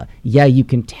Godzilla. Yeah, you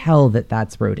can tell that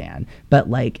that's Rodan. But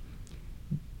like,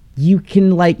 you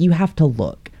have to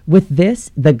look. With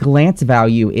this, the glance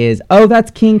value is, oh,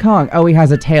 that's King Kong. Oh, he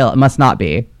has a tail. It must not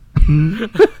be.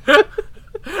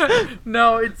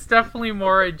 No, it's definitely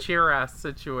more a Cheer-ass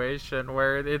situation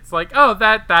where it's like, oh,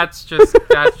 that's just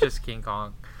King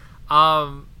Kong.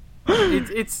 But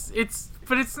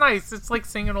it's nice. It's like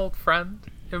seeing an old friend,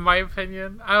 in my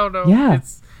opinion. I don't know. Yeah,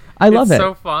 I love it. It's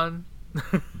so fun.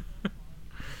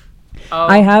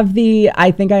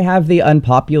 I think I have the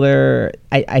unpopular.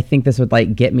 I think this would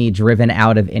like get me driven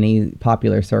out of any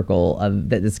popular circle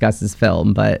that discusses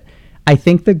film, but I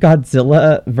think the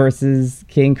Godzilla versus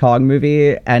King Kong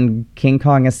movie and King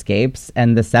Kong Escapes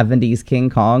and the 70s King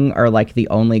Kong are like the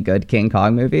only good King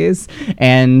Kong movies.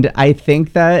 And I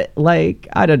think that, like,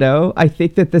 I don't know, I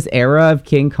think that this era of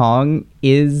King Kong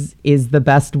is the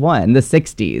best one, the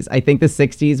 60s. I think the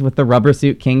 60s with the rubber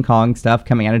suit King Kong stuff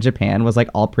coming out of Japan was like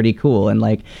all pretty cool. And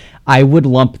like, I would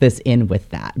lump this in with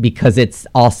that because it's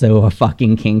also a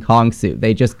fucking King Kong suit.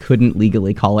 They just couldn't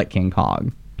legally call it King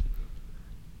Kong.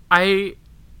 I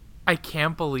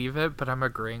can't believe it, but I'm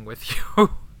agreeing with you.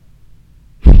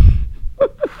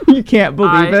 You can't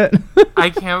believe it? I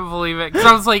can't believe it. Because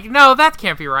I was like, no, that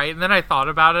can't be right. And then I thought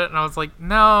about it, and I was like,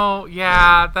 no,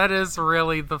 yeah, that is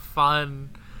really the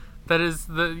fun. That is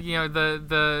the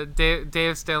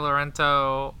Deus de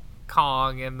Laurento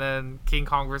Kong, and then King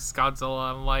Kong versus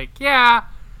Godzilla. I'm like, yeah,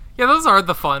 those are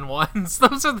the fun ones.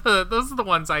 Those are the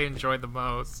ones I enjoy the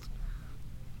most.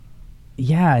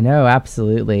 Yeah, no,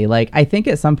 absolutely. Like, I think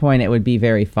at some point it would be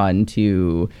very fun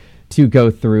to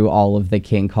go through all of the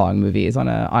King Kong movies on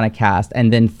a cast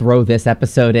and then throw this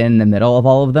episode in the middle of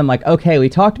all of them. Like, okay, we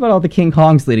talked about all the King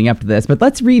Kongs leading up to this, but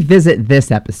let's revisit this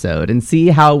episode and see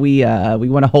how we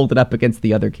want to hold it up against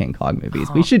the other King Kong movies.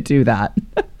 We should do that.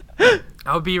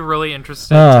 I would be really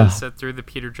interested to sit through the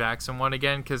Peter Jackson one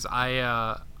again because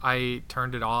I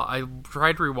turned it off. I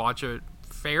tried to rewatch it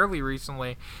fairly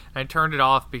recently, and I turned it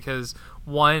off because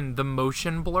one, the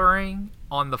motion blurring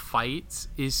on the fights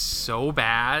is so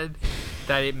bad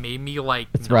that it made me like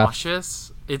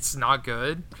nauseous. It's not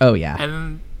good. Oh yeah.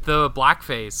 And the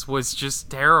blackface was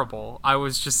just terrible. I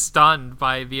was just stunned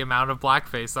by the amount of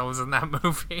blackface that was in that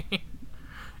movie.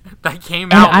 That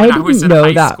came out when I was in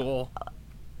high school.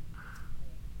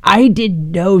 I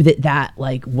didn't know that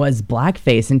like was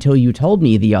blackface until you told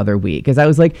me the other week, because I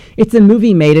was like, it's a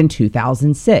movie made in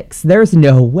 2006. There's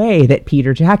no way that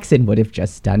Peter Jackson would have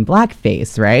just done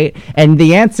blackface, right? And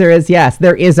the answer is yes,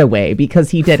 there is a way, because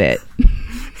he did it.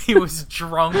 He was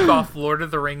drunk off Lord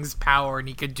of the Rings power, and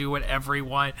he could do whatever he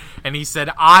wanted. And he said,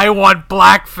 I want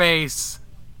blackface.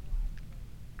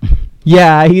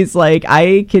 Yeah, he's like,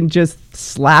 I can just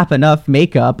slap enough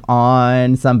makeup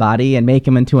on somebody and make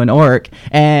him into an orc.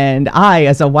 And I,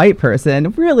 as a white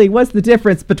person, really, what's the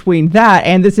difference between that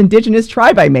and this indigenous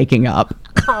tribe I'm making up?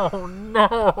 Oh,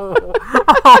 no.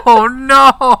 Oh,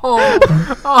 no.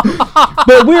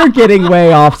 But we're getting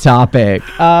way off topic.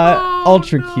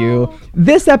 Ultra Q.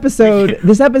 This episode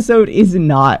is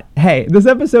not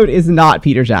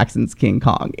Peter Jackson's King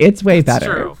Kong. It's way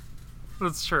better.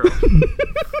 That's true.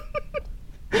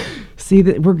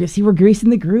 We're greasing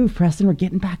the groove, Preston. We're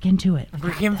getting back into it.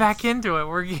 We're getting back into it.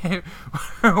 We're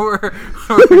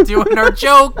doing our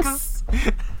jokes.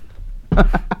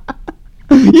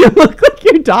 You look like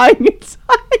you're dying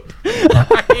inside.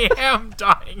 I am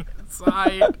dying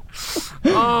inside.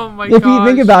 Oh my god. If you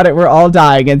think about it, we're all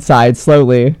dying inside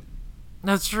slowly.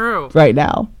 That's true. Right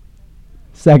now.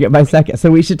 Second by second. So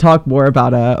we should talk more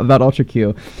about Ultra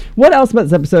Q. What else about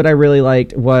this episode I really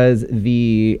liked was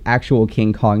the actual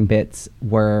King Kong bits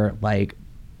were like,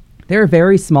 they're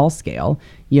very small scale.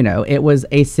 You know, it was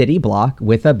a city block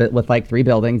with like 3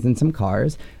 buildings and some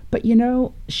cars. But, you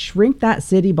know, shrink that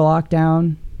city block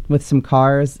down with some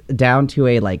cars down to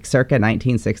a like circa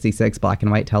 1966 black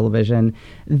and white television.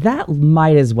 That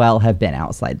might as well have been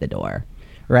outside the door.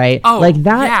 Right? Oh, like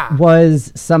that yeah.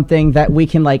 was something that we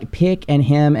can like pick and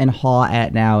hem and haw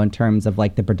at now in terms of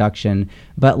like the production.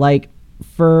 But like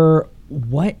for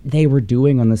what they were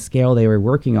doing on the scale they were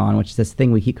working on, which is this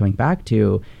thing we keep coming back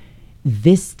to,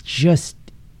 this just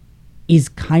is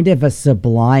kind of a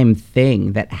sublime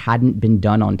thing that hadn't been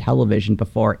done on television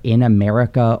before in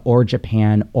America or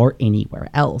Japan or anywhere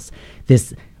else.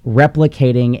 This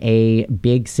replicating a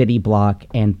big city block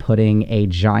and putting a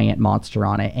giant monster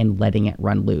on it and letting it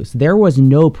run loose. There was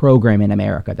no program in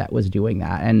America that was doing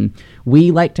that. And we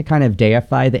like to kind of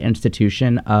deify the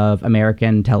institution of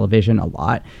American television a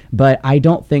lot, but I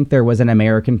don't think there was an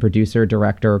American producer,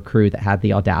 director, or crew that had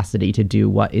the audacity to do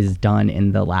what is done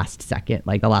in the last second,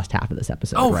 like the last half of this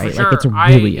episode, right? For sure. Like it's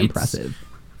really impressive.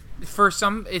 For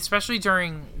some, especially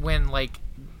during when like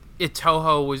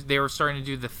they were starting to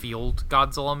do the field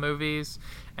Godzilla movies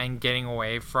and getting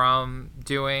away from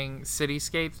doing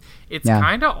cityscapes. It's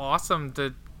kind of awesome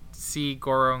to see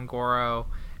Goro and Goro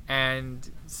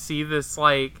and see this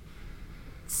like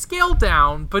scaled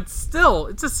down, but still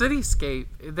it's a cityscape.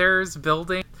 There's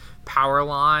building, power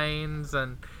lines,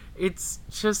 and it's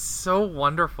just so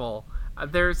wonderful.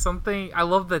 There's something, I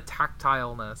love the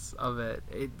tactileness of it.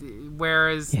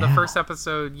 Whereas the first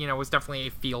episode, you know, was definitely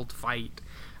a field fight.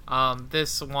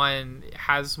 This one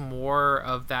has more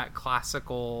of that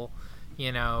classical,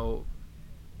 you know,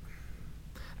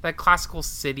 that classical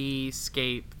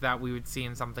cityscape that we would see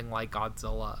in something like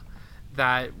Godzilla,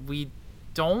 that we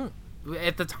don't,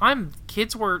 at the time,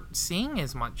 kids weren't seeing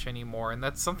as much anymore, and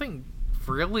that's something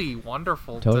really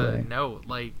wonderful to note.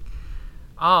 Like,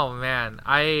 oh man,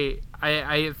 I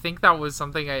think that was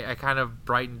something I kind of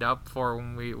brightened up for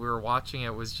when we were watching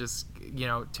it, was just, you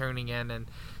know, tuning in and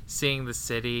seeing the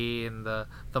city and the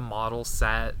model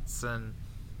sets, and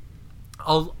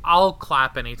I'll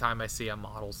clap anytime I see a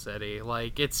model city.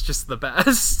 Like, it's just the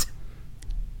best.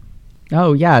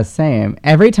 Oh yeah, same.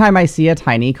 Every time I see a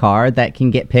tiny car that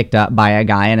can get picked up by a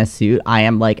guy in a suit, I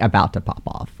am like about to pop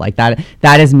off. Like that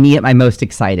is me at my most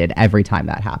excited every time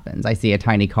that happens. I see a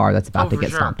tiny car that's about to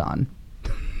get stomped on.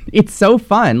 It's so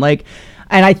fun. Like,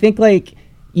 and I think like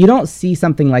you don't see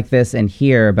something like this in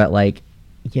here, but like,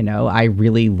 you know, I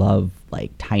really love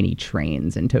like tiny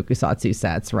trains and tokusatsu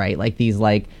sets, right? Like these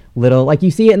like little, like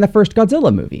you see it in the first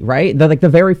Godzilla movie, right? The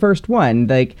very first one,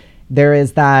 like there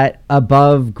is that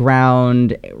above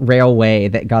ground railway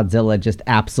that Godzilla just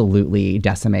absolutely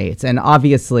decimates. And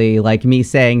obviously, like me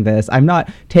saying this, I'm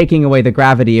not taking away the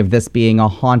gravity of this being a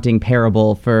haunting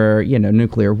parable for, you know,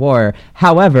 nuclear war.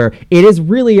 However, it is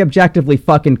really objectively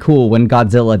fucking cool when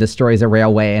Godzilla destroys a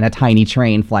railway and a tiny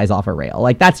train flies off a rail.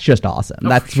 Like, that's just awesome.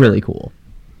 That's really cool.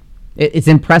 It's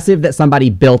impressive that somebody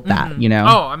built that, you know?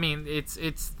 Oh, I mean, it's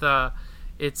the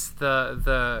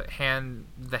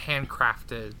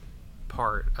handcrafted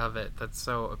part of it that's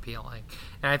so appealing.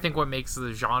 And I think what makes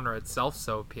the genre itself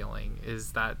so appealing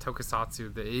is that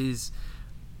tokusatsu that is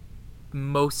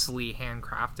mostly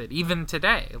handcrafted, even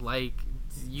today. Like,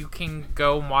 you can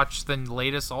go and watch the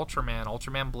latest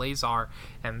Ultraman Blazar,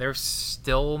 and they're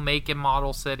still making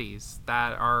model cities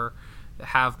that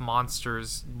have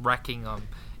monsters wrecking them.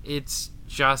 It's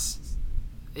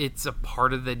a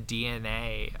part of the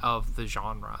DNA of the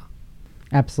genre.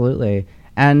 Absolutely.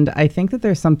 And I think that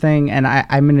there's something, and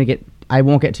I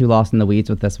won't get too lost in the weeds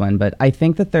with this one, but I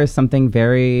think that there's something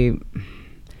very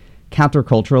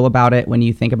countercultural about it when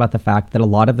you think about the fact that a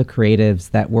lot of the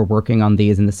creatives that were working on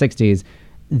these in the 60s,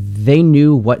 they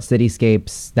knew what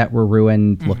cityscapes that were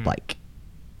ruined looked like.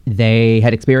 They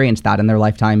had experienced that in their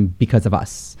lifetime because of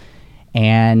us.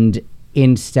 And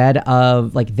instead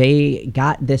of, like, they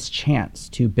got this chance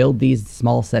to build these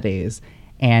small cities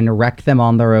and wreck them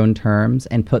on their own terms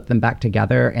and put them back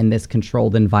together in this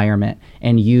controlled environment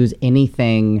and use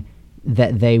anything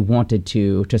that they wanted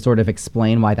to sort of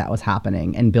explain why that was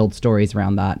happening and build stories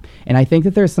around that. And I think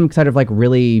that there's some sort of like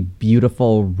really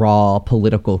beautiful, raw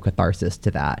political catharsis to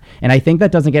that. And I think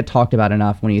that doesn't get talked about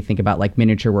enough when you think about like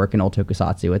miniature work in old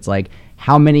tokusatsu. It's like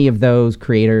how many of those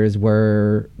creators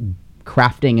were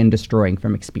crafting and destroying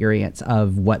from experience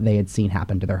of what they had seen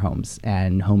happen to their homes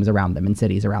and homes around them and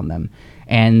cities around them.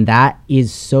 And that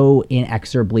is so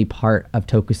inexorably part of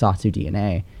tokusatsu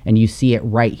DNA. And you see it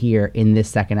right here in this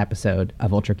second episode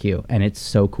of Ultra Q. And it's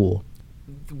so cool.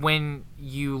 When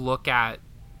you look at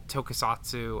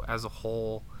tokusatsu as a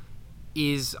whole,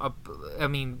 from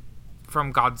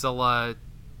Godzilla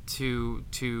to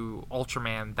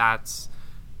Ultraman, that's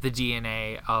the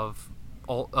DNA of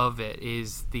it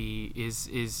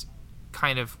is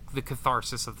kind of the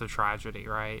catharsis of the tragedy,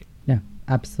 right? Yeah,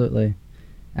 absolutely.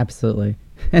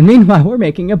 And meanwhile, we're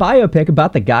making a biopic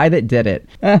about the guy that did it.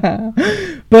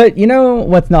 But you know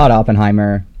what's not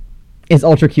Oppenheimer is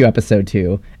Ultra Q episode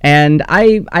 2. And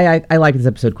I like this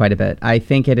episode quite a bit. I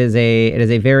think it is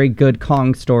a very good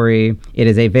Kong story. It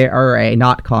is a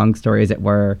not Kong story, as it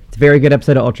were. It's a very good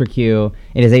episode of Ultra Q.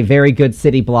 It is a very good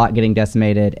city block getting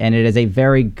decimated, and it is a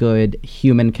very good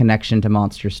human connection to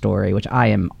monster story, which I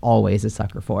am always a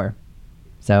sucker for.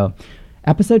 So,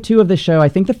 episode 2 of the show, I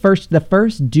think the first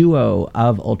duo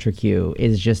of Ultra Q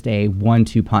is just a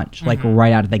 1-2 punch, like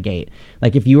right out of the gate.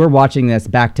 Like if you were watching this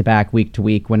back to back, week to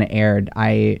week when it aired,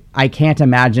 I can't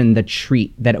imagine the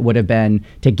treat that it would have been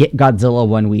to get Godzilla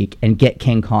one week and get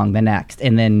King Kong the next,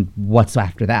 and then what's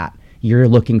after that? You're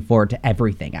looking forward to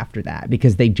everything after that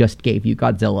because they just gave you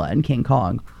Godzilla and King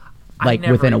Kong like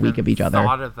within a week of each other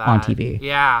on TV.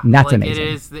 Yeah, and that's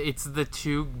amazing. It's the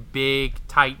two big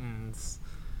titans.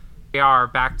 They are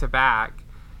back to back,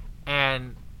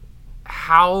 and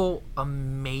how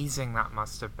amazing that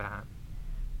must have been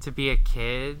to be a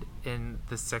kid in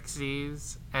the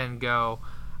 60s and go,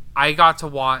 I got to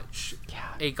watch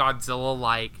a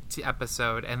Godzilla-like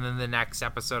episode, and then the next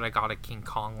episode I got a King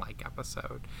Kong-like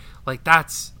episode. Like,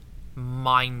 that's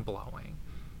mind-blowing.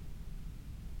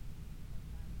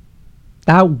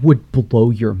 That would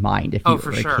blow your mind if you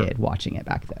were a kid watching it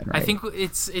back then, right? I think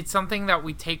it's something that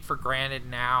we take for granted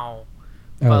now,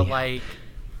 but like,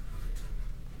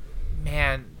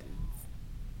 man,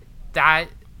 that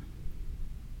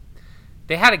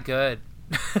they had it good.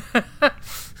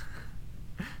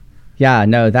 Yeah,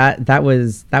 no, that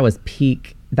was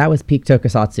peak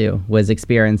tokusatsu, was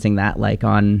experiencing that like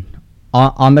on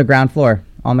the ground floor.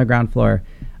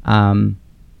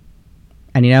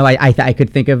 And you know, I could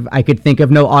think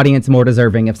of no audience more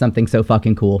deserving of something so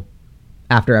fucking cool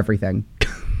after everything.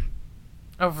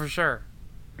 Oh, for sure.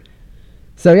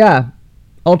 So yeah,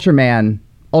 Ultraman,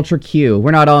 Ultra Q.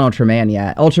 We're not on Ultraman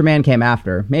yet. Ultraman came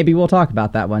after. Maybe we'll talk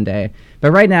about that one day.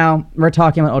 But right now, we're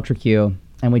talking about Ultra Q,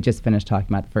 and we just finished talking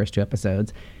about the first 2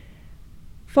 episodes.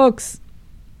 Folks,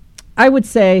 I would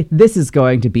say this is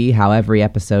going to be how every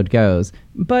episode goes,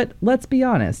 but let's be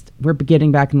honest, we're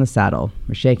getting back in the saddle.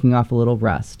 We're shaking off a little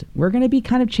rust. We're going to be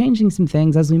kind of changing some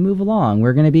things as we move along.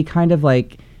 We're going to be kind of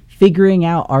like figuring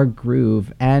out our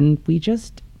groove, and we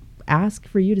just ask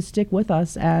for you to stick with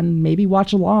us and maybe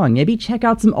watch along. Maybe check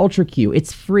out some Ultra Q.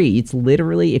 It's free. It's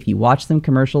literally, if you watch some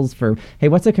commercials for, hey,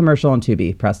 what's a commercial on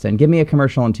Tubi, Preston? Give me a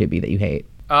commercial on Tubi that you hate.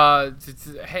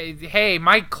 Hey,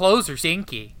 my clothes are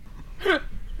stinky.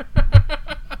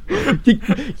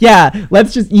 Yeah,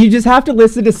 you just have to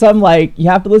listen to some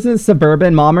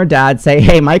suburban mom or dad say,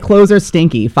 hey, my clothes are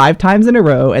stinky 5 times in a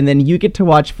row, and then you get to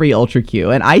watch free Ultra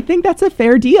Q. And I think that's a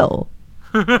fair deal.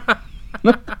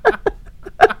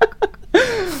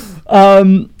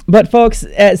 But folks,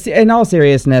 in all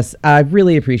seriousness, I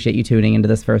really appreciate you tuning into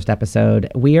this first episode.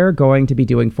 We are going to be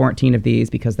doing 14 of these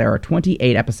because there are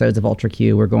 28 episodes of Ultra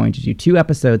Q. We're going to do 2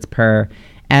 episodes per.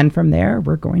 And from there,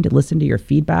 we're going to listen to your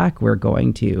feedback. We're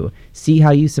going to see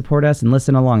how you support us and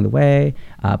listen along the way.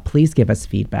 Please give us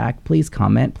feedback. Please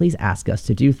comment. Please ask us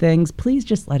to do things. Please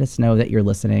just let us know that you're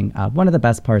listening. One of the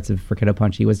best parts of Freakido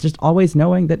Punchy was just always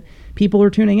knowing that people were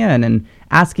tuning in and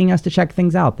asking us to check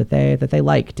things out that they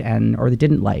liked or they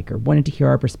didn't like or wanted to hear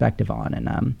our perspective on.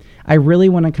 And I really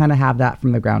want to kind of have that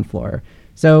from the ground floor.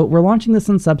 So we're launching this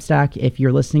on Substack. If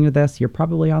you're listening to this, you're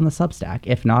probably on the Substack.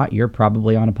 If not, you're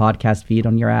probably on a podcast feed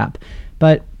on your app.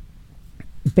 But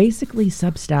basically,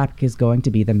 Substack is going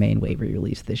to be the main way we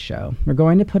release this show. We're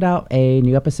going to put out a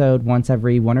new episode once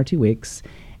every 1 or 2 weeks.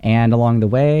 And along the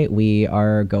way, we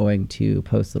are going to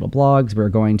post little blogs. We're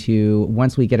going to,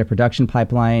 once we get a production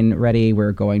pipeline ready,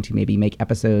 we're going to maybe make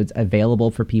episodes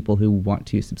available for people who want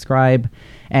to subscribe,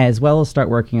 as well as start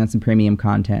working on some premium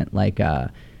content like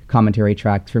commentary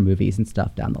tracks for movies and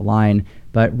stuff down the line.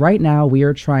 But right now we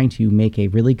are trying to make a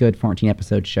really good 14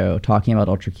 episode show talking about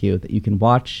Ultra Q that you can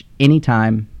watch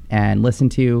anytime and listen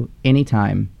to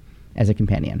anytime as a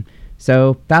companion.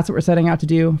 So that's what we're setting out to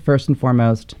do. First and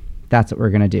foremost, that's what we're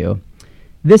going to do.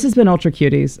 This has been Ultra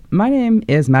Qties. My name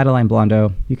is Madeline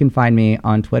Blondo. You can find me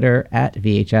on Twitter at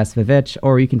VHSVivitch,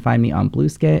 or you can find me on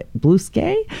Bluesky.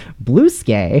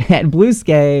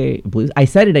 I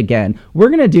said it again. We're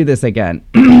going to do this again.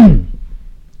 1,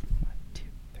 2,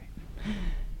 3.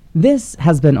 This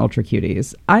has been Ultra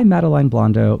Qties. I'm Madeline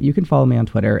Blondo. You can follow me on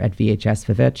Twitter at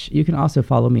VHSVivitch. You can also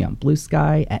follow me on Blue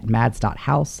Sky at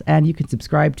mads.house, and you can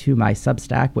subscribe to my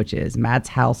Substack, which is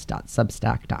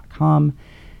madshouse.substack.com.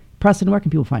 Preston, where can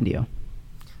people find you?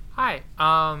 Hi,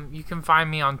 you can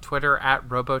find me on Twitter at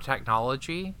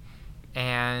Robotechnology,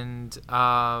 and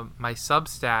my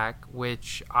Substack,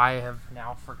 which I have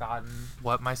now forgotten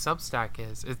what my Substack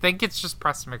is. I think it's just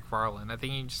Preston McFarlane. I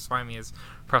think you can just find me as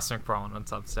Preston McFarlane on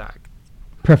Substack.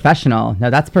 Professional. No,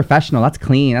 that's professional. That's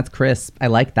clean. That's crisp. I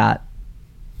like that.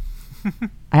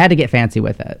 I had to get fancy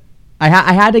with it. I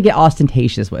had to get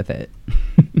ostentatious with it.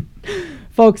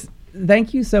 Folks,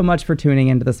 thank you so much for tuning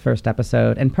into this first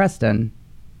episode. And Preston,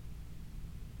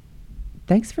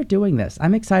 thanks for doing this.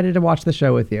 I'm excited to watch the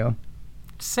show with you.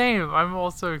 Same. I'm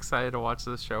also excited to watch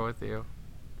this show with you.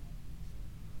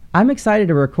 I'm excited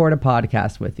to record a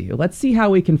podcast with you. Let's see how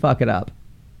we can fuck it up.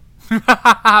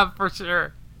 For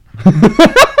sure. All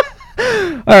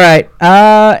right.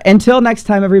 Until next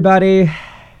time, everybody.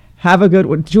 Have a good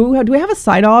one. Do we have a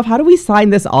sign off? How do we sign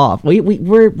this off?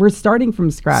 We're starting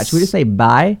from scratch. Should we just say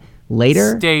bye?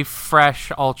 Later. Stay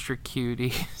fresh, Ultra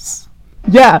Cuties.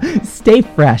 Yeah, stay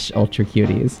fresh, Ultra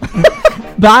Cuties.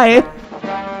 Bye.